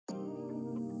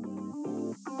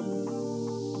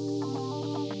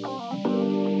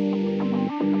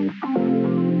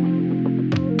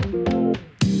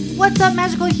What's up,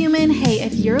 magical human? Hey,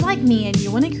 if you're like me and you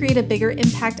want to create a bigger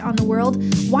impact on the world,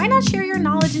 why not share your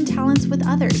knowledge and talents with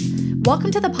others?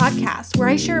 Welcome to the podcast where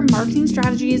I share marketing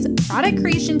strategies, product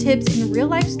creation tips, and real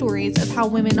life stories of how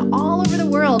women all over the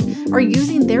world are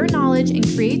using their knowledge and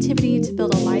creativity to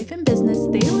build a life and business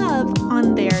they love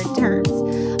on their terms.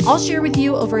 I'll share with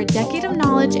you over a decade of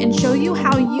knowledge and show you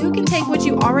how you can take what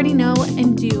you already know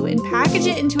and do and package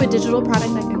it into a digital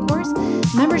product like a course,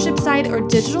 membership site, or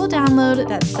digital download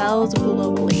that sells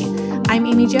globally. I'm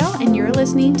Amy Jo, and you're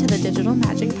listening to the Digital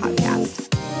Magic Podcast.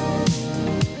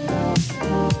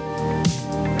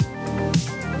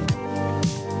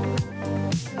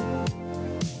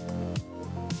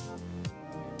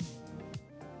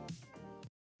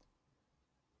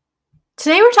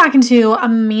 Today we're talking to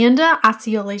Amanda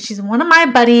Osceola. She's one of my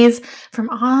buddies from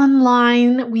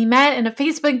online. We met in a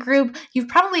Facebook group. You've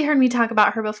probably heard me talk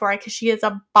about her before because she is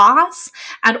a boss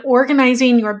at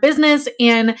organizing your business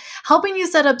and helping you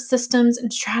set up systems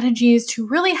and strategies to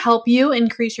really help you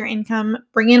increase your income,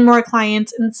 bring in more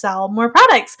clients, and sell more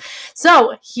products.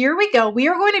 So here we go. We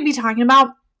are going to be talking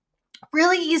about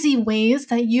really easy ways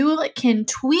that you can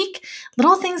tweak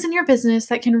little things in your business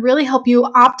that can really help you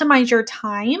optimize your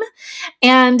time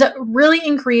and really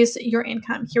increase your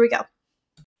income. Here we go.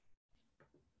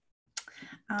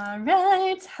 All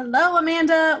right. Hello,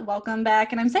 Amanda. Welcome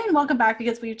back. And I'm saying welcome back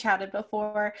because we've chatted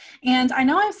before. And I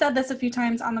know I've said this a few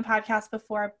times on the podcast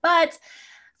before, but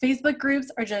Facebook groups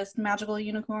are just magical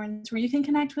unicorns where you can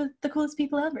connect with the coolest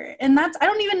people ever. And I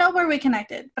don't even know where we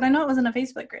connected, but I know it was in a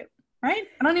Facebook group. Right?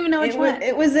 I don't even know which one.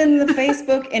 It was in the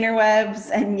Facebook interwebs,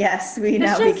 and yes, we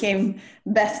became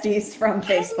besties from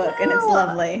Facebook, and it's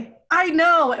lovely. I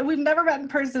know. We've never met in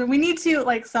person. We need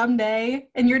to, someday.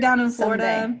 And you're down in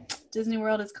Florida. Someday. Disney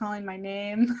World is calling my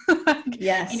name.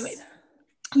 Yes. Anyways.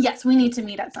 Yes, we need to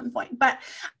meet at some point, but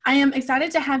I am excited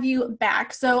to have you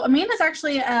back. So Amanda is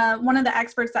actually one of the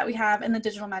experts that we have in the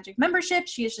Digital Magic membership.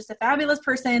 She is just a fabulous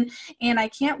person, and I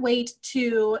can't wait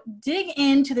to dig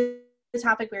into the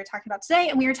topic we were talking about today.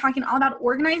 And we were talking all about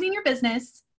organizing your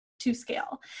business to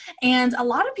scale. And a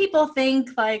lot of people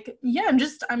think I'm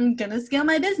going to scale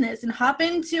my business and hop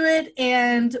into it.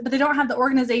 But they don't have the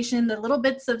organization, the little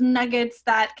bits of nuggets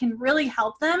that can really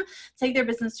help them take their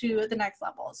business to the next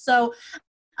level. So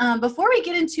before we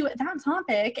get into that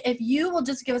topic, if you will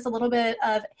just give us a little bit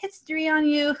of history on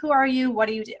you, who are you? What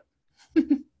do you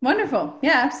do? Wonderful.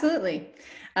 Yeah, absolutely.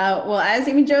 Well, as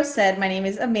Amy Jo said, my name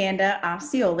is Amanda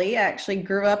Osceola. I actually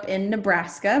grew up in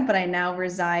Nebraska, but I now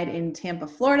reside in Tampa,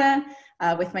 Florida,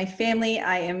 with my family.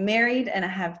 I am married and I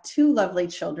have two lovely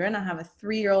children. I have a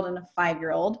 3-year-old and a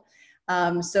 5-year-old.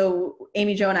 So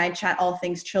Amy Jo and I chat all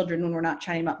things children when we're not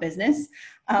chatting about business.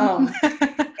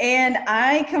 And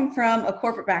I come from a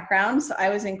corporate background. So I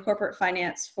was in corporate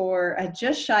finance for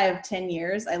just shy of 10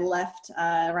 years. I left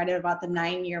right at about the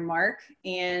 9-year mark.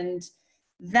 And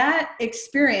that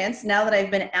experience, now that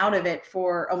I've been out of it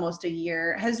for almost a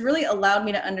year, has really allowed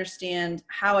me to understand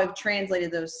how I've translated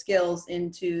those skills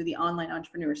into the online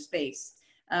entrepreneur space.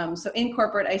 So in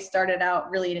corporate, I started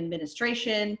out really in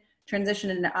administration,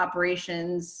 transitioned into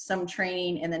operations, some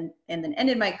training, and then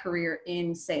ended my career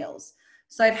in sales.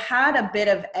 So I've had a bit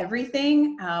of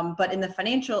everything, but in the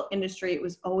financial industry, it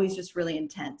was always just really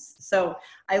intense. So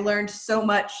I learned so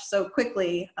much so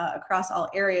quickly across all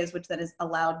areas, which that has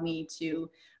allowed me to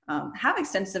have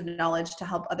extensive knowledge to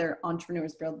help other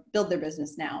entrepreneurs build their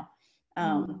business now.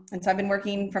 And so I've been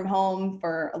working from home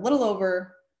for a little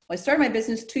over, I started my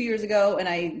business 2 years ago and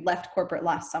I left corporate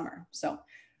last summer. So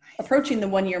approaching the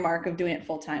 1-year mark of doing it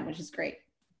full time, which is great.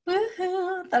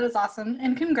 Woohoo. That is awesome.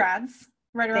 And congrats.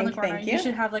 Right around the corner. Thank you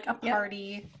should have a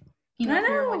party, for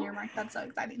your 1-year mark. That's so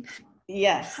exciting.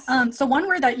 Yes. So one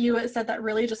word that you said that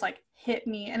really just hit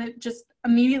me and it just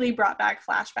immediately brought back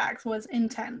flashbacks was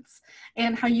intense,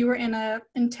 and how you were in a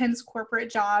intense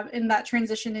corporate job and that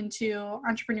transitioned into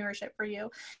entrepreneurship for you.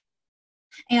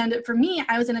 And for me,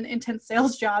 I was in an intense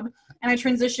sales job and I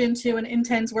transitioned to an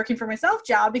intense working for myself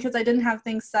job because I didn't have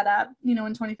things set up, in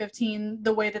 2015,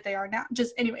 the way that they are now.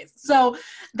 Just anyways. So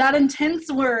that intense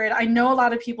word, I know a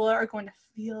lot of people are going to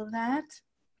feel that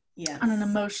on an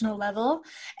emotional level.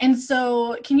 And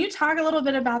so can you talk a little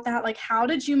bit about that? How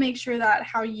did you make sure that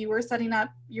how you were setting up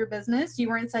your business, you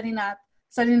weren't setting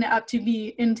it up to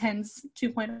be intense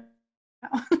 2.0?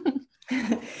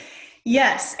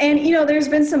 Yes. And, there's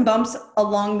been some bumps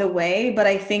along the way, but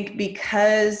I think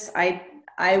because I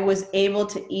was able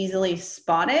to easily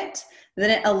spot it,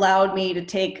 then it allowed me to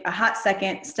take a hot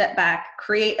second, step back,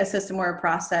 create a system or a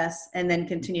process, and then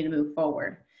continue to move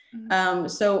forward. Mm-hmm.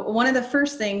 So one of the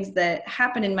first things that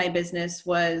happened in my business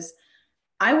was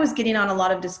I was getting on a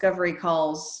lot of discovery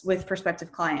calls with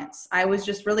prospective clients. I was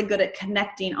just really good at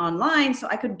connecting online so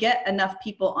I could get enough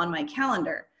people on my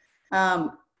calendar.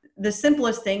 The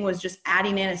simplest thing was just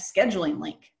adding in a scheduling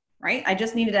link, right? I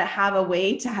just needed to have a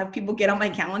way to have people get on my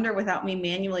calendar without me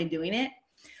manually doing it.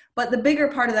 But the bigger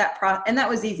part of that and that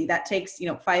was easy. That takes,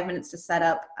 5 minutes to set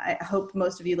up. I hope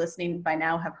most of you listening by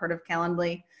now have heard of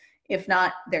Calendly. If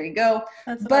not, there you go.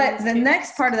 But the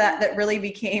next part of that really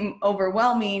became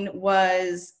overwhelming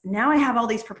was now I have all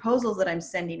these proposals that I'm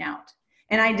sending out.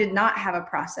 And I did not have a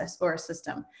process or a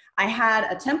system. I had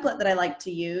a template that I like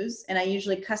to use, and I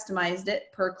usually customized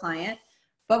it per client.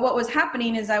 But what was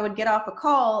happening is I would get off a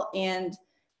call and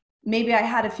maybe I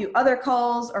had a few other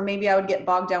calls, or maybe I would get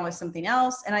bogged down with something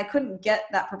else, and I couldn't get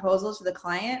that proposal to the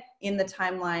client in the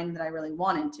timeline that I really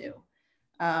wanted to.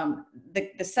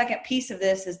 The second piece of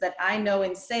this is that I know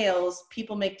in sales,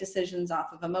 people make decisions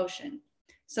off of emotion.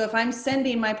 So if I'm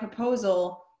sending my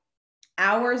proposal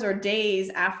hours or days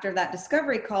after that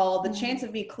discovery call, the chance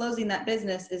of me closing that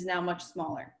business is now much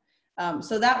smaller.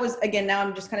 So that was, again, now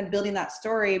I'm just kind of building that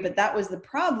story, but that was the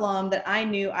problem that I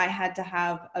knew I had to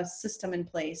have a system in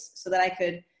place so that I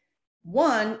could,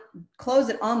 one, close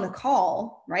it on the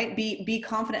call, right? Be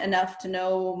confident enough to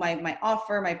know my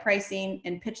offer, my pricing,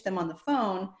 and pitch them on the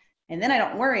phone. And then I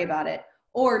don't worry about it.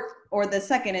 Or the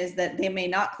second is that they may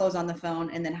not close on the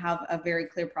phone and then have a very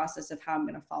clear process of how I'm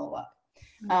going to follow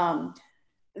up.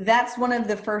 That's one of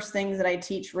the first things that I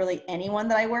teach really anyone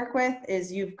that I work with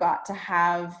is you've got to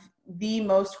have the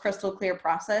most crystal clear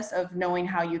process of knowing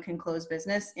how you can close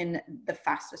business in the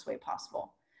fastest way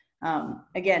possible.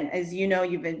 Again, as you know,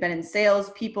 you've been in sales,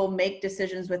 people make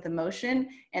decisions with emotion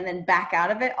and then back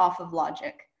out of it off of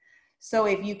logic. So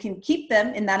if you can keep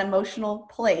them in that emotional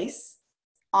place,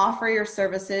 offer your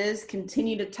services,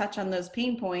 continue to touch on those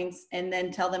pain points, and then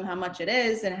tell them how much it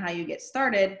is and how you get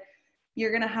started,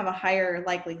 you're going to have a higher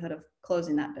likelihood of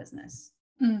closing that business.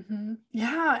 Mm-hmm.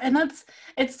 Yeah. And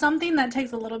it's something that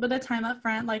takes a little bit of time up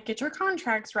front, like get your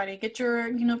contracts ready, get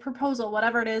your, proposal,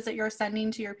 whatever it is that you're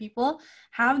sending to your people,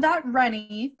 have that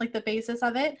ready, like the basis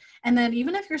of it. And then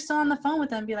even if you're still on the phone with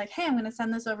them, be like, hey, I'm going to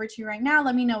send this over to you right now.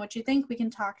 Let me know what you think. We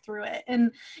can talk through it.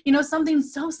 And, something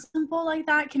so simple like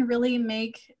that can really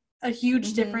make a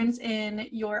huge difference in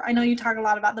I know you talk a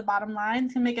lot about the bottom line,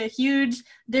 can make a huge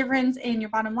difference in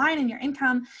your bottom line and your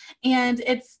income. And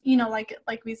it's,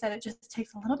 like we said, it just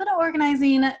takes a little bit of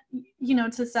organizing,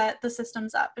 to set the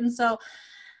systems up. And so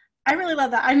I really love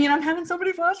that. I mean, I'm having so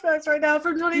many flashbacks right now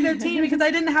from 2015 because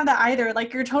I didn't have that either.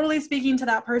 Like you're totally speaking to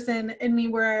that person in me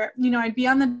where, I'd be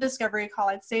on the discovery call.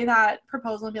 I'd say that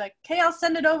proposal and be like, okay, I'll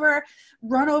send it over,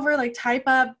 run over, like type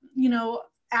up,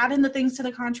 add in the things to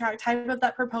the contract, type up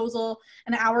that proposal,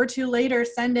 an hour or two later,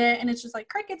 send it. And it's just like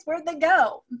crickets, where'd they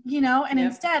go? And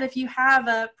instead, if you have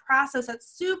a process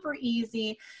that's super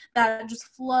easy, that just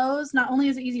flows, not only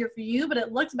is it easier for you, but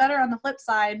it looks better on the flip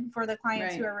side for the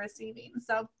clients who are receiving.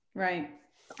 So, right.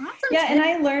 Awesome. Yeah. And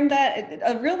I learned that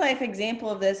a real life example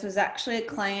of this was actually a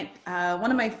client, one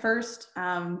of my first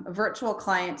virtual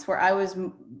clients where I was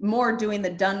more doing the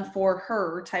done for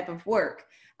her type of work.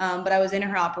 But I was in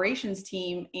her operations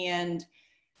team and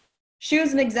she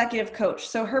was an executive coach.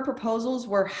 So her proposals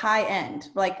were high end,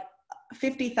 like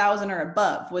 50,000 or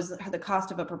above was the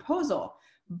cost of a proposal.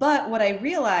 But what I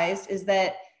realized is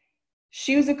that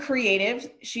she was a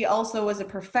creative. She also was a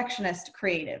perfectionist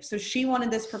creative. So she wanted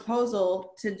this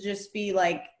proposal to just be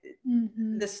like,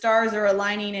 the stars are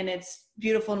aligning and it's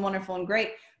beautiful and wonderful and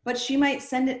great, but she might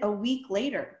send it a week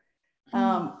later.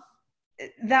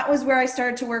 That was where I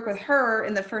started to work with her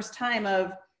in the first time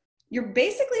of you're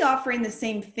basically offering the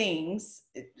same things.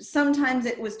 Sometimes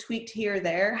it was tweaked here or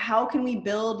there. How can we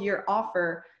build your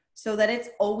offer so that it's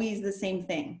always the same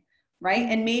thing, right?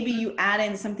 And maybe you add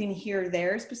in something here or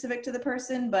there specific to the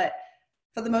person, but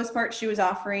for the most part, she was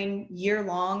offering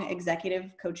year-long executive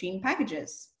coaching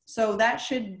packages. So that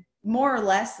should more or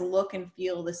less look and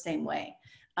feel the same way.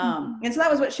 And so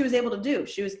that was what she was able to do.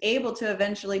 She was able to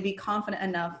eventually be confident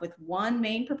enough with one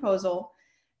main proposal,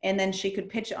 and then she could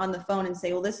pitch it on the phone and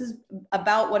say, well, this is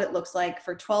about what it looks like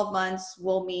for 12 months.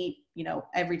 We'll meet,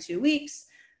 every 2 weeks.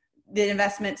 The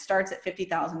investment starts at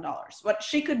 $50,000. What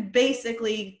she could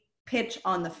basically pitch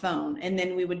on the phone, and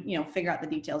then we would, figure out the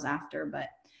details after. But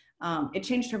it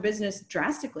changed her business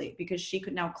drastically because she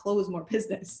could now close more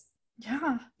business.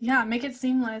 Yeah, make it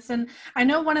seamless. And I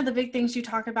know one of the big things you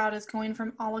talk about is going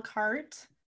from a la carte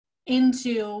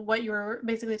into what you were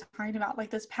basically talking about, like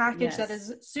this package that Yes.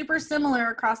 is super similar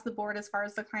across the board as far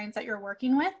as the clients that you're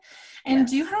working with. And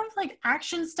do you Yes. have like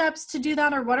action steps to do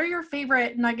that? Or what are your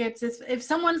favorite nuggets? If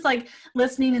someone's like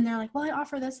listening and they're like, well, I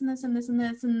offer this and this and this and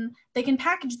this, and they can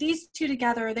package these two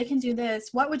together, they can do this,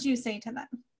 what would you say to them?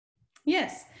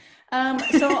 Yes.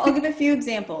 So I'll give a few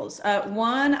examples.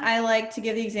 One, I like to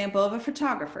give the example of a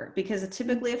photographer, because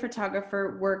typically a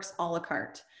photographer works a la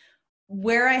carte.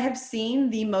 Where I have seen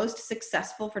the most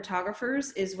successful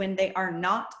photographers is when they are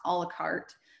not a la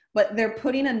carte, but they're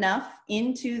putting enough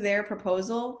into their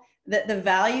proposal that the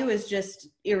value is just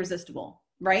irresistible,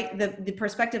 right? The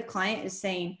prospective client is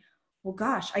saying, well,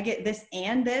 gosh, I get this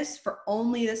and this for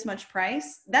only this much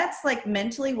price. That's like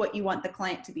mentally what you want the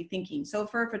client to be thinking. So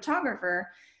for a photographer,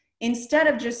 instead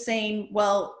of just saying,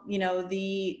 well, you know,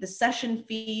 the session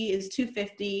fee is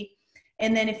 $250.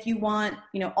 And then if you want,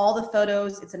 you know, all the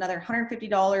photos, it's another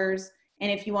 $150.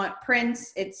 And if you want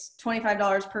prints, it's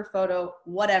 $25 per photo,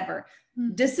 whatever.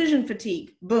 Mm-hmm. Decision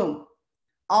fatigue, boom.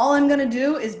 All I'm going to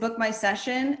do is book my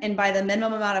session and buy the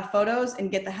minimum amount of photos and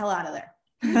get the hell out of there.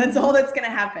 That's all that's going to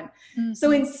happen. Mm-hmm.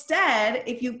 So instead,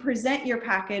 if you present your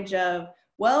package of,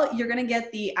 well, you're going to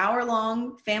get the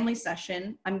hour-long family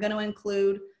session. I'm going to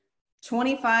include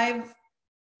 25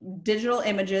 digital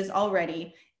images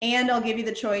already, and I'll give you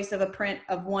the choice of a print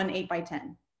of one 8x10.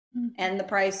 Mm-hmm. And the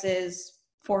price is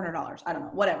 $400. I don't know,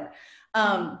 whatever.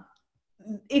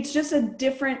 It's just a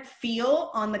different feel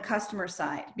on the customer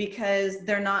side, because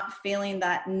they're not feeling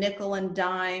that nickel and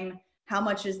dime. How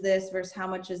much is this versus how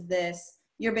much is this?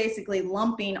 You're basically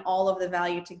lumping all of the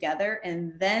value together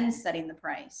and then setting the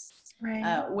price.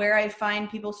 Right. Where I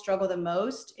find people struggle the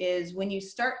most is when you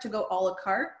start to go a la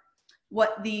carte,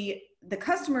 what the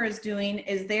customer is doing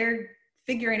is they're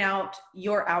figuring out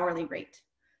your hourly rate.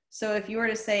 So if you were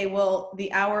to say, well,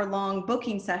 the hour-long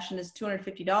booking session is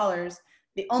 $250,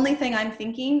 the only thing I'm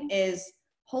thinking is,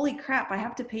 holy crap, I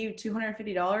have to pay you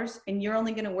 $250 and you're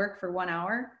only going to work for 1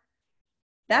 hour.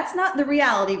 That's not the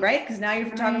reality, right? Because now your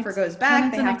photographer goes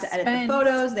back, they have to edit the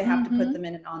photos, they have to put them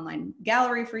in an online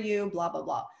gallery for you, blah, blah,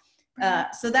 blah.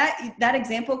 So that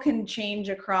example can change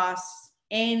across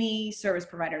any service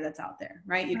provider that's out there,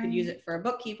 right? You could use it for a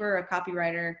bookkeeper, a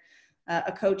copywriter,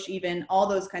 a coach, even all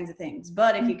those kinds of things.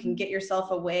 But if you can get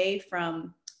yourself away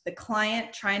from the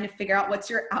client trying to figure out what's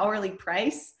your hourly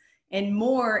price and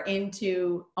more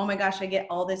into, oh my gosh, I get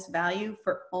all this value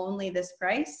for only this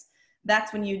price,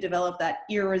 that's when you develop that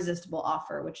irresistible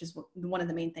offer, which is one of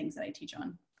the main things that I teach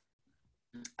on.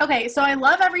 Okay, so I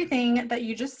love everything that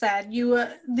you just said.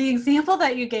 The example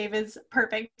that you gave is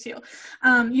perfect too.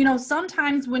 You know,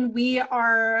 sometimes when we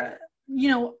are, you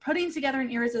know, putting together an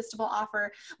irresistible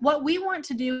offer, what we want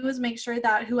to do is make sure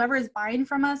that whoever is buying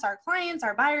from us, our clients,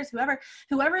 our buyers,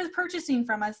 whoever is purchasing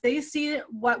from us, they see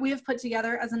what we have put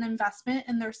together as an investment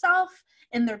in their self,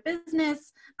 in their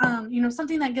business, you know,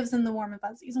 something that gives them the warm and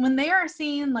fuzzies. When they are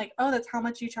seeing like, oh, that's how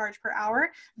much you charge per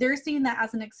hour, they're seeing that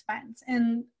as an expense.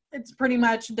 And it's pretty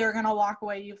much, they're going to walk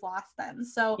away, you've lost them.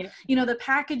 So, you know, the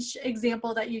package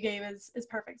example that you gave is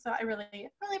perfect. So I really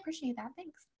appreciate that.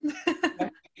 Thanks.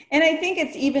 And I think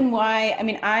it's even why, I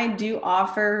mean, I do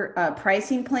offer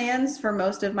pricing plans for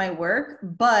most of my work,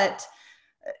 but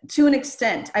to an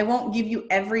extent, I won't give you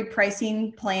every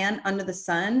pricing plan under the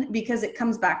sun, because it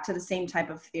comes back to the same type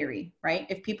of theory, right?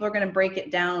 If people are going to break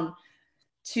it down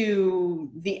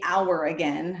to the hour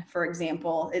again, for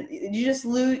example, you just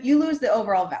lose the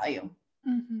overall value.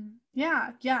 Mm-hmm.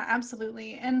 Yeah,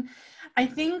 absolutely. And I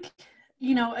think,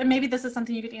 you know, and maybe this is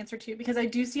something you could answer too, because I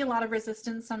do see a lot of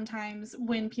resistance sometimes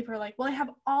when people are like, well, I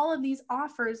have all of these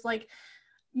offers, like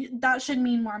that should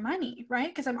mean more money, right?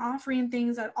 Because I'm offering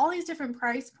things at all these different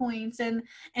price points, and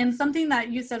something that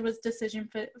you said was decision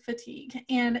fatigue,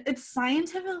 and it's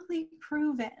scientifically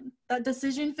proven that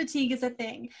decision fatigue is a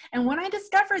thing. And when I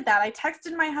discovered that, I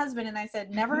texted my husband and I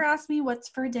said, never ask me what's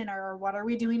for dinner or what are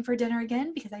we doing for dinner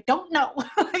again, because I don't know.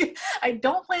 I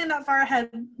don't plan that far ahead,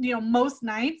 you know, most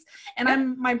nights,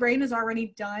 and my brain is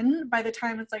already done by the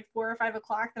time it's like 4 or 5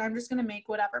 o'clock, that I'm just going to make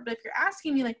whatever. But if you're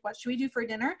asking me like, what should we do for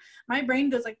dinner, my brain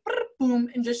goes like boom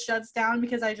and just shuts down,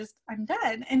 because I'm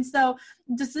done. And so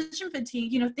decision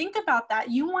fatigue, you know, think about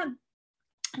that. You want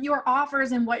your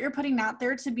offers and what you're putting out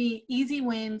there to be easy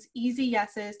wins, easy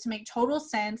yeses, to make total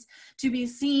sense, to be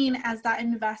seen as that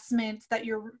investment that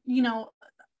you're, you know,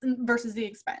 versus the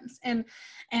expense. And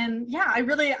yeah,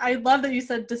 I love that you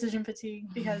said decision fatigue,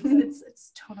 because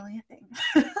it's totally a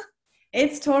thing.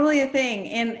 It's totally a thing.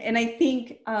 And I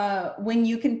think when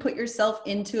you can put yourself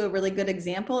into a really good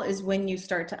example is when you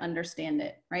start to understand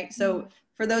it, right? So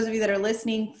for those of you that are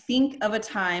listening, think of a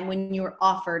time when you were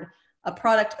offered a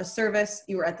product, a service,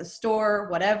 you were at the store,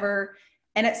 whatever.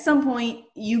 And at some point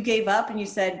you gave up and you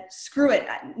said, screw it,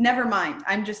 never mind.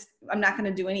 I'm not going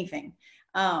to do anything.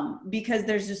 Because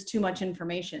there's just too much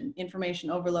information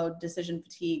overload, decision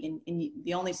fatigue, and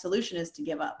the only solution is to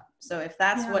give up. So if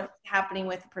that's what's happening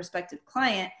with a prospective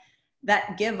client,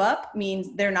 that give up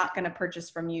means they're not going to purchase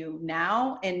from you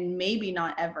now and maybe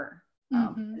not ever.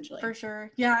 For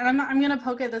sure. Yeah. And I'm going to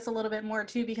poke at this a little bit more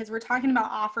too, because we're talking about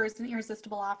offers and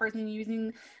irresistible offers and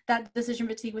using that decision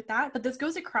fatigue with that, but this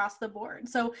goes across the board.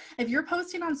 So if you're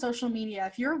posting on social media,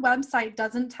 if your website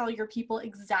doesn't tell your people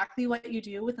exactly what you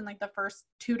do within like the first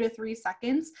 2 to 3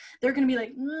 seconds, they're going to be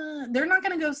like, they're not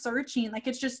going to go searching. Like,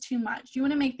 it's just too much. You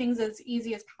want to make things as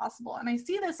easy as possible. And I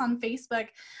see this on Facebook,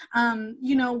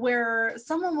 where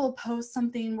someone will post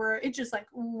something where it just like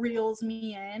reels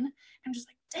me in. I'm just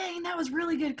like, dang, that was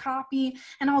really good copy.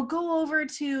 And I'll go over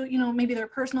to, maybe their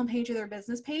personal page or their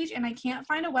business page, and I can't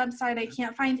find a website. I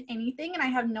can't find anything. And I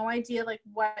have no idea like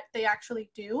what they actually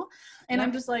do. And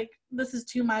I'm just like, this is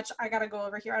too much. I got to go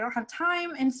over here. I don't have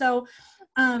time. And so,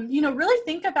 really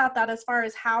think about that as far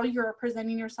as how you're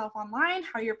presenting yourself online,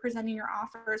 how you're presenting your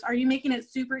offers. Are you making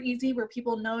it super easy where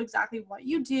people know exactly what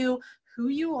you do, who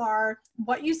you are,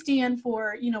 what you stand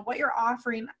for, what you're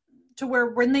offering, to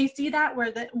where when they see that,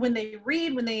 when they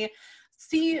read, when they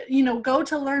see, go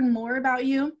to learn more about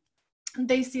you,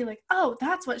 they see like, oh,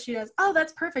 that's what she does. Oh,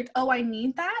 that's perfect. Oh, I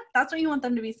need that. That's what you want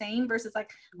them to be saying versus like,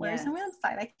 where's the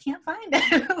website? I can't find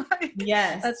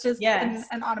it. That's just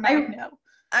an automatic no.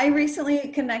 I recently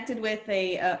connected with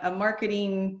a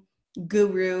marketing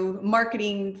guru.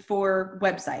 Marketing for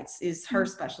websites is her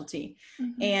specialty.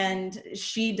 And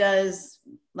she does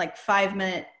like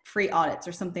 5-minute free audits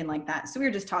or something like that. So we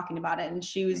were just talking about it, and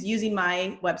she was using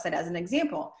my website as an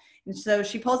example. And so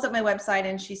she pulls up my website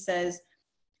and she says,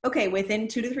 okay, within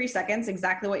 2 to 3 seconds,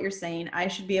 exactly what you're saying, I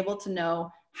should be able to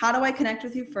know, how do I connect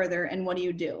with you further and what do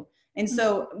you do? And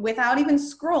so without even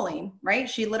scrolling, right,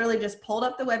 she literally just pulled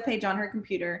up the webpage on her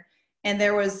computer, and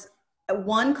there was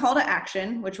one call to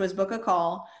action, which was book a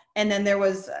call. And then there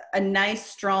was a nice,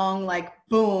 strong, like,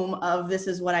 boom of this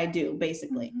is what I do,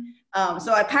 basically.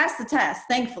 So I passed the test,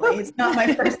 thankfully. It's not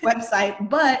my first website,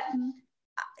 but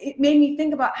it made me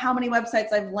think about how many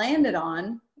websites I've landed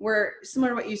on where, similar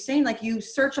to what you're saying, like you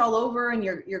search all over and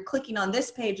you're clicking on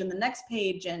this page and the next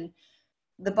page. And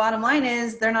the bottom line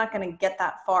is they're not going to get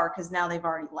that far because now they've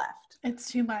already left. It's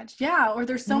too much. Yeah. Or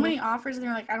there's so many offers and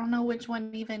they're like, I don't know which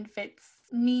one even fits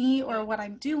me or what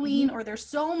I'm doing, or there's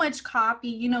so much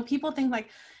copy. People think like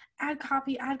add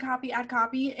copy.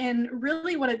 And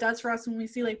really what it does for us when we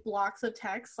see like blocks of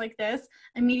text like this,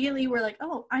 immediately we're like,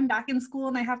 oh, I'm back in school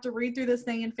and I have to read through this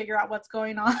thing and figure out what's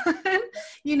going on.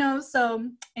 So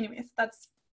anyways, that's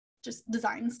just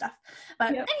design stuff.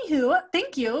 But anywho,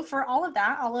 thank you for all of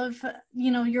that, all of,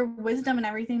 your wisdom and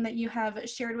everything that you have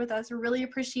shared with us. We really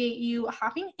appreciate you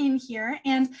hopping in here.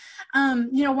 And,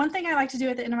 one thing I like to do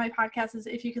at the end of my podcast is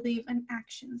if you could leave an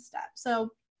action step. So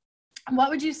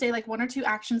what would you say, like 1 or 2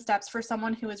 action steps for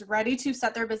someone who is ready to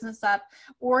set their business up,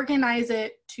 organize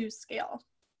it to scale?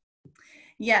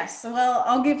 Yes. Well,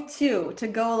 I'll give 2 to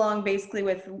go along basically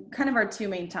with kind of our 2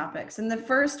 main topics. And the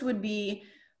first would be,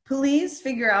 please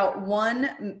figure out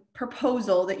one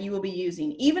proposal that you will be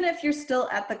using. Even if you're still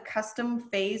at the custom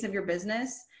phase of your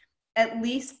business, at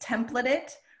least template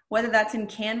it, whether that's in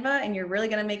Canva and you're really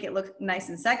going to make it look nice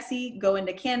and sexy, go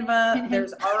into Canva.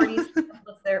 There's already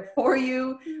templates there for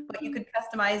you, but you could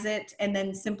customize it and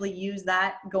then simply use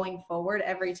that going forward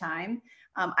every time.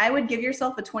 I would give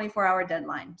yourself a 24-hour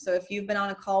deadline. So if you've been on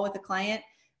a call with a client,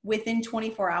 within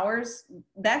 24 hours,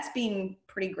 that's being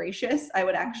pretty gracious. I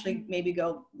would actually maybe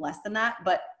go less than that,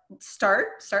 but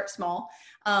start small.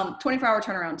 24-hour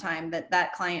turnaround time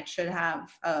that client should have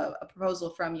a proposal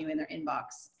from you in their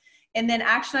inbox. And then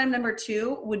action item number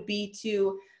 2 would be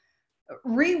to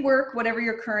rework whatever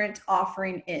your current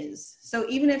offering is. So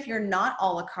even if you're not a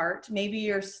la carte, maybe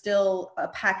you're still a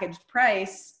packaged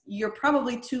price, you're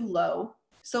probably too low.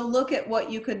 So look at what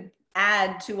you could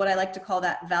add to what I like to call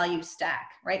that value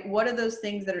stack, right? What are those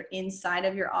things that are inside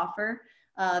of your offer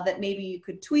that maybe you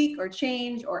could tweak or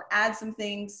change or add some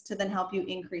things to then help you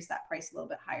increase that price a little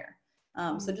bit higher.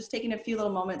 So just taking a few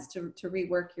little moments to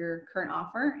rework your current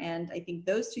offer. And I think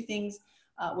those 2 things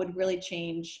would really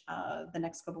change the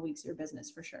next couple of weeks of your business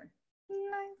for sure.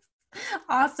 Nice.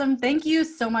 Awesome. Thank you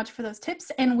so much for those tips.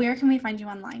 And where can we find you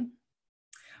online?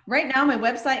 Right now, my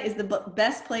website is the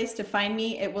best place to find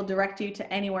me. It will direct you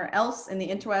to anywhere else in the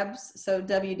interwebs. So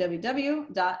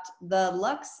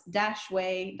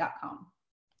www.thelux-way.com.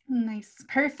 Nice.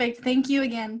 Perfect. Thank you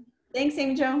again. Thanks,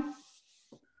 Amy Jo.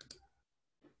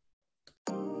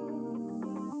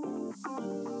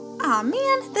 Aw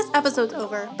man, this episode's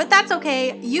over, but that's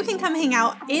okay. You can come hang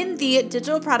out in the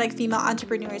Digital Product Female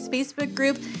Entrepreneurs Facebook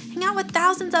group, hang out with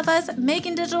thousands of us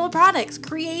making digital products,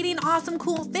 creating awesome,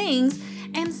 cool things,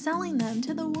 and selling them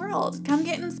to the world. Come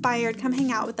get inspired, come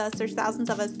hang out with us. There's thousands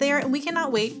of us there, and we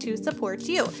cannot wait to support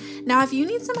you. Now, if you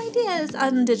need some ideas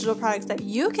on digital products that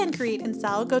you can create and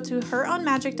sell, go to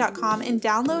herownmagic.com and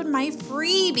download my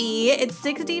freebie. It's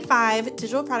 65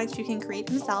 digital products you can create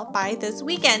and sell by this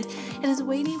weekend. It is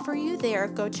waiting for you there.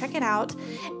 Go check it out.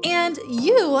 And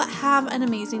you have an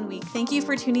amazing week. Thank you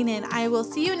for tuning in. I will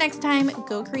see you next time.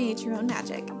 Go create your own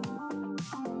magic.